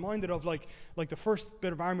loins, I was reminded of like the first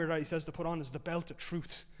bit of armor that he says to put on is the belt of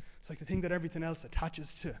truth. It's like the thing that everything else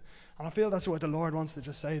attaches to. And I feel that's what the Lord wants to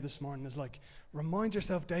just say this morning, is like, remind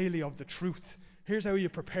yourself daily of the truth. Here's how you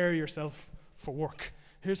prepare yourself for work.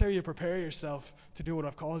 Here's how you prepare yourself to do what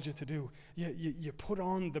I've called you to do. You put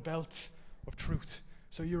on the belt of truth.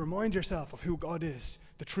 So you remind yourself of who God is,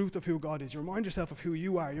 the truth of who God is. You remind yourself of who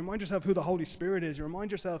you are. You remind yourself who the Holy Spirit is. You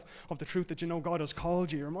remind yourself of the truth that you know God has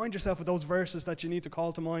called you. You remind yourself of those verses that you need to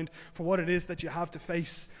call to mind for what it is that you have to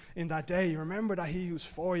face in that day. You remember that he who's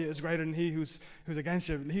for you is greater than he who's against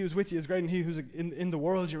you. He who's with you is greater than he who's in the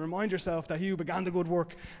world. You remind yourself that he who began the good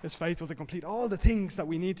work is faithful to complete all the things that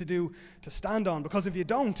we need to do to stand on. Because if you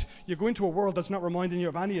don't, you go into a world that's not reminding you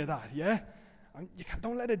of any of that, yeah? And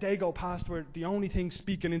don't let a day go past where the only thing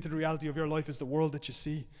speaking into the reality of your life is the world that you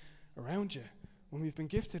see around you. When we've been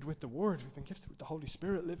gifted with the Word, we've been gifted with the Holy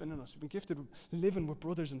Spirit living in us, we've been gifted with living with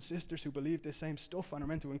brothers and sisters who believe the same stuff and are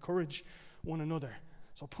meant to encourage one another.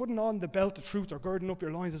 So putting on the belt of truth or girding up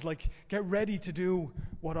your loins is like, get ready to do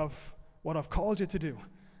what I've called you to do.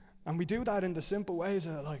 And we do that in the simple ways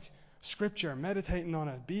of like Scripture, meditating on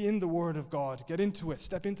it, be in the Word of God, get into it,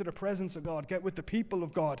 step into the presence of God, get with the people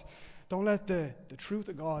of God. Don't let the truth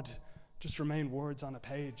of God just remain words on a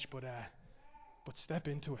page, but step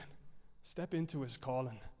into it. Step into His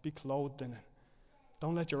calling. Be clothed in it.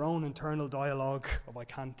 Don't let your own internal dialogue of I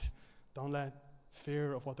can't. Don't let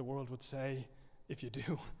fear of what the world would say if you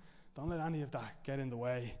do. Don't let any of that get in the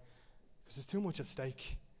way, because there's too much at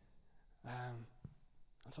stake.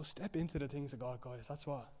 And so step into the things of God, guys. I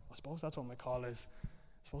suppose that's what my call is.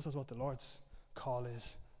 I suppose that's what the Lord's call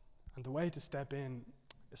is. And the way to step in,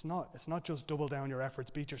 it's not just double down your efforts,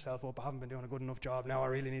 beat yourself up, I haven't been doing a good enough job, now I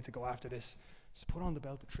really need to go after this. Just put on the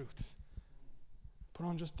belt of truth. Put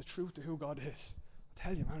on just the truth of who God is. I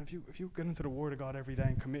tell you, man, if you get into the Word of God every day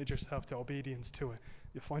and commit yourself to obedience to it,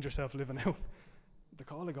 you'll find yourself living out the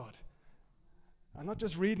call of God. And not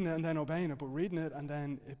just reading it and then obeying it, but reading it and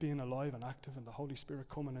then it being alive and active and the Holy Spirit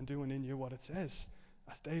coming and doing in you what it says.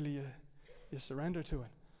 As daily you surrender to it.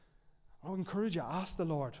 I would encourage you, ask the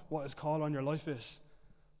Lord what His call on your life is.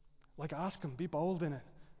 Like, ask him, be bold in it.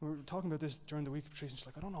 We were talking about this during the week of Patricia, and she's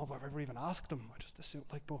like, I don't know if I've ever even asked him. I just assume,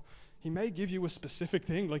 like, but he may give you a specific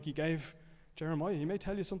thing, like he gave Jeremiah. He may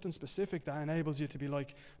tell you something specific that enables you to be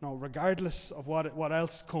like, no, regardless of what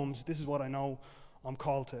else comes, this is what I know I'm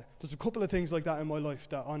called to. There's a couple of things like that in my life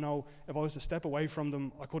that I know if I was to step away from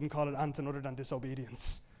them, I couldn't call it anything other than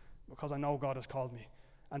disobedience, because I know God has called me.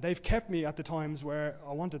 And they've kept me at the times where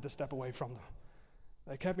I wanted to step away from them.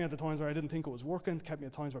 They kept me at the times where I didn't think it was working, kept me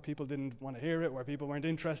at times where people didn't want to hear it, where people weren't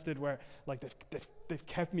interested, where like they've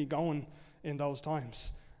kept me going in those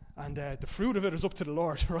times. And the fruit of it is up to the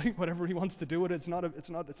Lord, right? Whatever he wants to do with it, it's not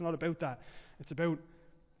about that. It's about,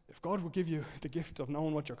 if God will give you the gift of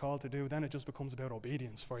knowing what you're called to do, then it just becomes about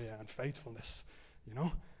obedience for you and faithfulness,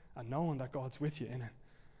 and knowing that God's with you in it.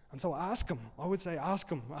 And so ask him. I would say ask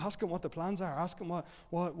him what the plans are. Ask him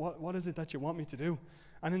what is it that you want me to do.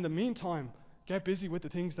 And in the meantime, get busy with the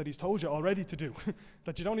things that he's told you already to do,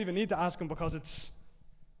 that you don't even need to ask him because it's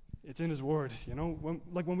in his word.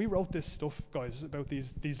 When we wrote this stuff, guys, about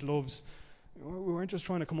these loves, we weren't just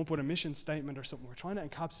trying to come up with a mission statement or something. We're trying to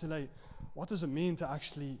encapsulate what does it mean to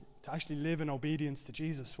actually live in obedience to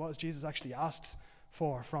Jesus. What has Jesus actually asked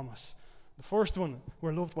for from us? The first one,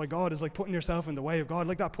 we're loved by God, is like putting yourself in the way of God,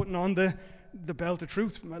 like that, putting on the belt of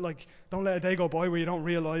truth. Like, don't let a day go by where you don't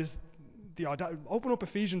realize open up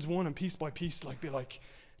Ephesians 1 and piece by piece,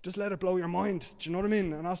 just let it blow your mind. Do you know what I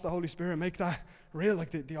mean? And ask the Holy Spirit, make that real, like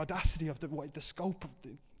the audacity of the scope of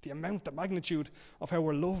the amount, the magnitude of how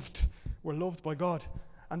we're loved by God.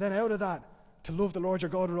 And then out of that, to love the Lord your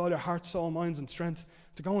God with all your heart, soul, minds and strength,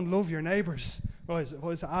 to go and love your neighbours. Guys, if I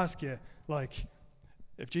was to ask you,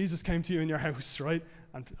 if Jesus came to you in your house, right,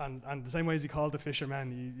 and the same way as he called the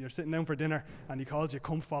fishermen, you're sitting down for dinner and he calls you,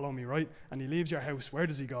 come follow me, right, and he leaves your house, where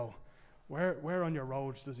does he go? Where on your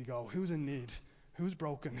road does he go? Who's in need? Who's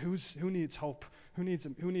broken? Who needs hope? Who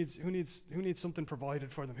needs something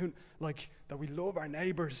provided for them? That we love our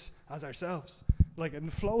neighbours as ourselves. And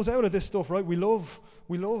it flows out of this stuff, right? We love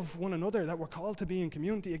one another, that we're called to be in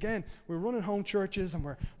community. Again, we're running home churches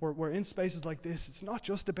and we're in spaces like this. It's not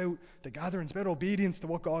just about the gathering, it's about obedience to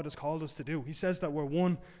what God has called us to do. He says that we're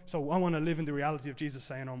one, so I want to live in the reality of Jesus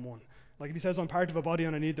saying I'm one. If he says I'm part of a body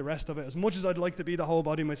and I need the rest of it, as much as I'd like to be the whole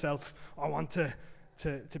body myself, I want to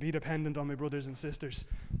be dependent on my brothers and sisters.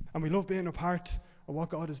 And we love being a part of what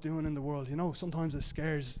God is doing in the world. Sometimes it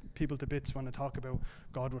scares people to bits when I talk about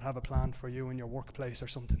God would have a plan for you in your workplace or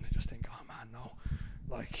something. They just think, oh man, no.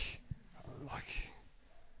 Do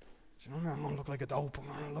you know what I mean? I'm going to look like a dope. I'm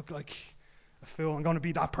going to look like a fool. I'm going to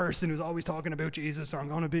be that person who's always talking about Jesus, or I'm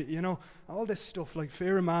going to be, all this stuff, like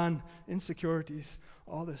fear of man, insecurities,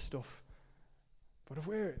 all this stuff. But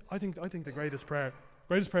I think the greatest prayer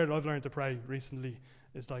that I've learned to pray recently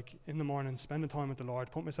is in the morning, spending time with the Lord,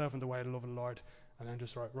 put myself in the way of the love of the Lord, and then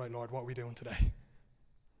just right, Lord, what are we doing today?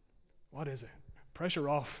 What is it? Pressure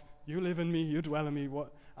off. You live in me, you dwell in me.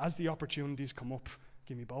 As the opportunities come up,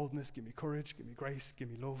 give me boldness, give me courage, give me grace, give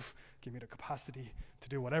me love, give me the capacity to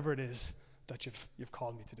do whatever it is that you've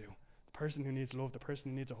called me to do. The person who needs love, the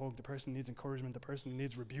person who needs a hug, the person who needs encouragement, the person who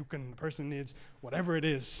needs rebuking, the person who needs whatever it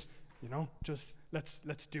is, just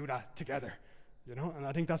let's do that together. And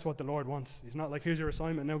I think that's what the Lord wants. He's not like, here's your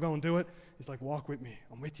assignment, now go and do it. He's like, walk with me.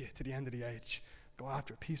 I'm with you to the end of the age. Go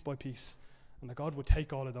after it piece by piece. And that God would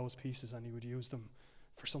take all of those pieces and he would use them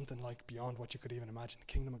for something beyond what you could even imagine.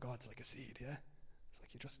 The kingdom of God's like a seed, yeah? It's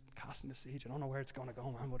like you're just casting the seed. You don't know where it's going to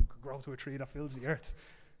go, man, but it could grow to a tree that fills the earth.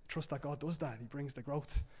 Trust that God does that. He brings the growth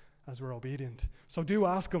as we're obedient. So do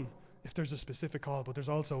ask him if there's a specific call, but there's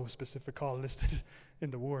also a specific call listed in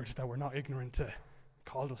the word that we're not ignorant to.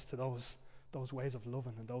 Called us to those ways of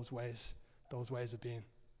loving and those ways of being.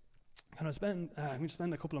 And I'm going to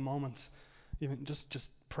spend a couple of moments even just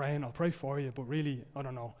praying. I'll pray for you, but really, I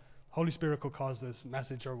don't know, Holy Spirit could cause this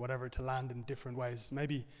message or whatever to land in different ways.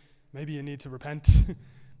 Maybe you need to repent.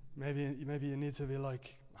 maybe you need to be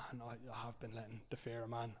like, man, I have been letting the fear of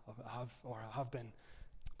man, I have been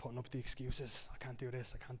putting up the excuses. I can't do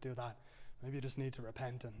this, I can't do that. Maybe you just need to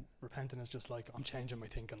repent, and repenting is just I'm changing my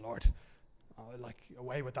thinking, Lord.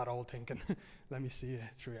 Away with that old thinking. Let me see you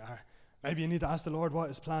through your heart. Maybe you need to ask the Lord what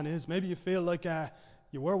his plan is. Maybe you feel like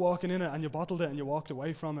you were walking in it and you bottled it and you walked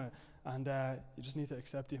away from it, and you just need to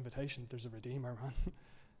accept the invitation. There's a Redeemer, man.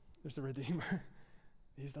 There's a Redeemer.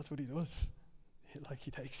 That's what he does.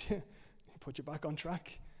 He takes you, he puts you back on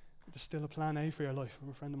track. There's still a plan A for your life.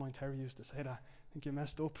 A friend of mine, Terry, used to say that. I think you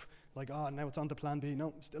messed up. Now it's on to plan B.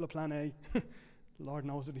 No, still a plan A. The Lord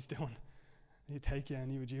knows what he's doing. He'd take you and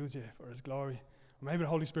he would use you for his glory. Or maybe the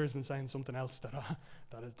Holy Spirit's been saying something else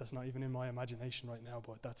that's not even in my imagination right now,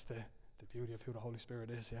 but that's the beauty of who the Holy Spirit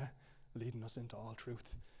is, yeah? Leading us into all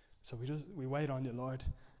truth. So we wait on you, Lord.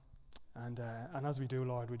 And as we do,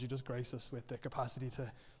 Lord, would you just grace us with the capacity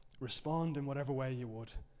to respond in whatever way you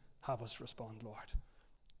would have us respond, Lord.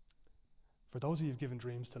 For those of you who've given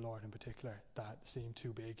dreams to, Lord, in particular, that seem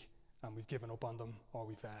too big and we've given up on them, or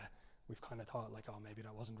we've kind of thought like, oh, maybe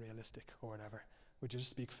that wasn't realistic or whatever, would you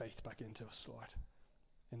just speak faith back into us, Lord?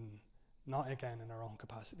 Not again in our own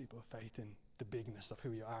capacity, but faith in the bigness of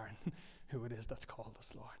who you are and who it is that's called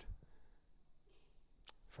us, Lord.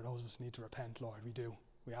 For those of us who need to repent, Lord, we do.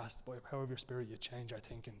 We ask, by the power of your Spirit, you change our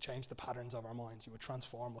thinking, change the patterns of our minds. You would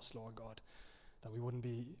transform us, Lord God, that we wouldn't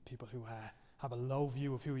be people who have a low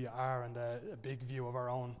view of who you are and a big view of our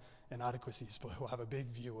own inadequacies, but who have a big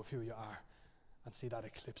view of who you are and see that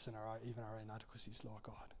eclipse in even our inadequacies, Lord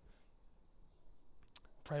God.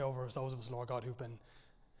 Pray over us, those of us, Lord God, who've been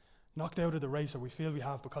knocked out of the race, or we feel we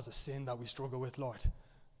have because of sin that we struggle with, Lord.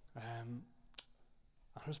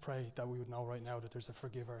 I just pray that we would know right now that there's a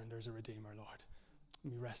forgiver and there's a redeemer, Lord.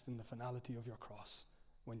 We rest in the finality of your cross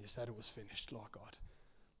when you said it was finished, Lord God.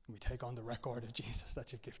 And we take on the record of Jesus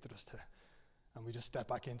that you've gifted us to. And we just step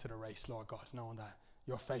back into the race, Lord God, knowing that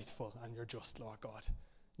you're faithful and you're just, Lord God.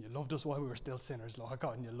 You loved us while we were still sinners, Lord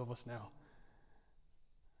God, and you love us now.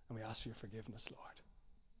 And we ask for your forgiveness, Lord.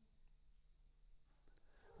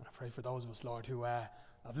 And I pray for those of us, Lord, who have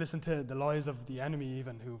listened to the lies of the enemy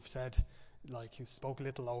even, who've said, like, who spoke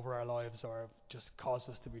little over our lives or have just caused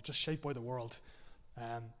us to be just shaped by the world.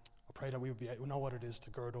 I pray that we would know what it is to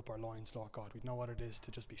gird up our loins, Lord God. We'd know what it is to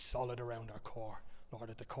just be solid around our core. Lord,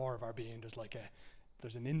 at the core of our being,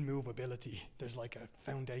 there's an immovability. There's like a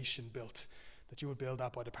foundation built, that you would build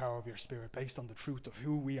that by the power of your Spirit, based on the truth of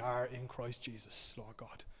who we are in Christ Jesus, Lord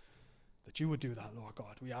God. That you would do that, Lord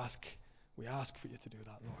God. We ask for you to do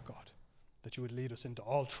that, Lord God. That you would lead us into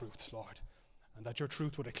all truth, Lord. And that your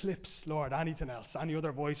truth would eclipse, Lord, anything else, any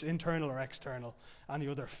other voice, internal or external, any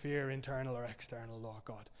other fear, internal or external, Lord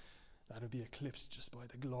God. That it would be eclipsed just by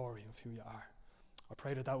the glory of who you are. I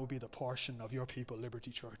pray that would be the portion of your people,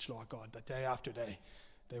 Liberty Church, Lord God, that day after day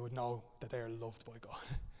they would know that they are loved by God.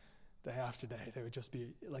 Day after day they would just be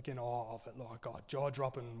like in awe of it, Lord God.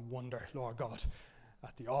 Jaw-dropping wonder, Lord God,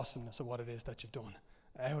 at the awesomeness of what it is that you've done.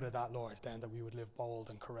 Out of that, Lord, then that we would live bold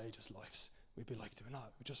and courageous lives. We'd be like doing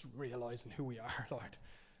that. We're just realizing who we are, Lord.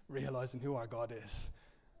 Realizing who our God is.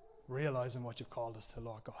 Realizing what you've called us to,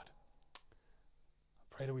 Lord God.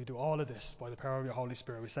 I pray that we do all of this by the power of your Holy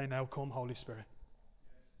Spirit. We say now, come, Holy Spirit.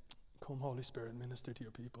 Come, Holy Spirit, minister to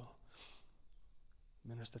your people.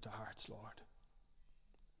 Minister to hearts, Lord.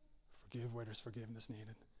 Forgive where there's forgiveness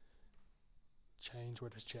needed. Change where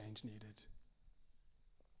there's change needed.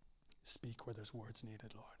 Speak where there's words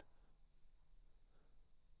needed, Lord.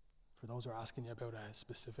 For those who are asking you about a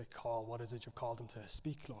specific call, what is it you've called them to?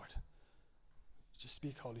 Speak, Lord. Just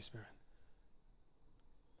speak, Holy Spirit.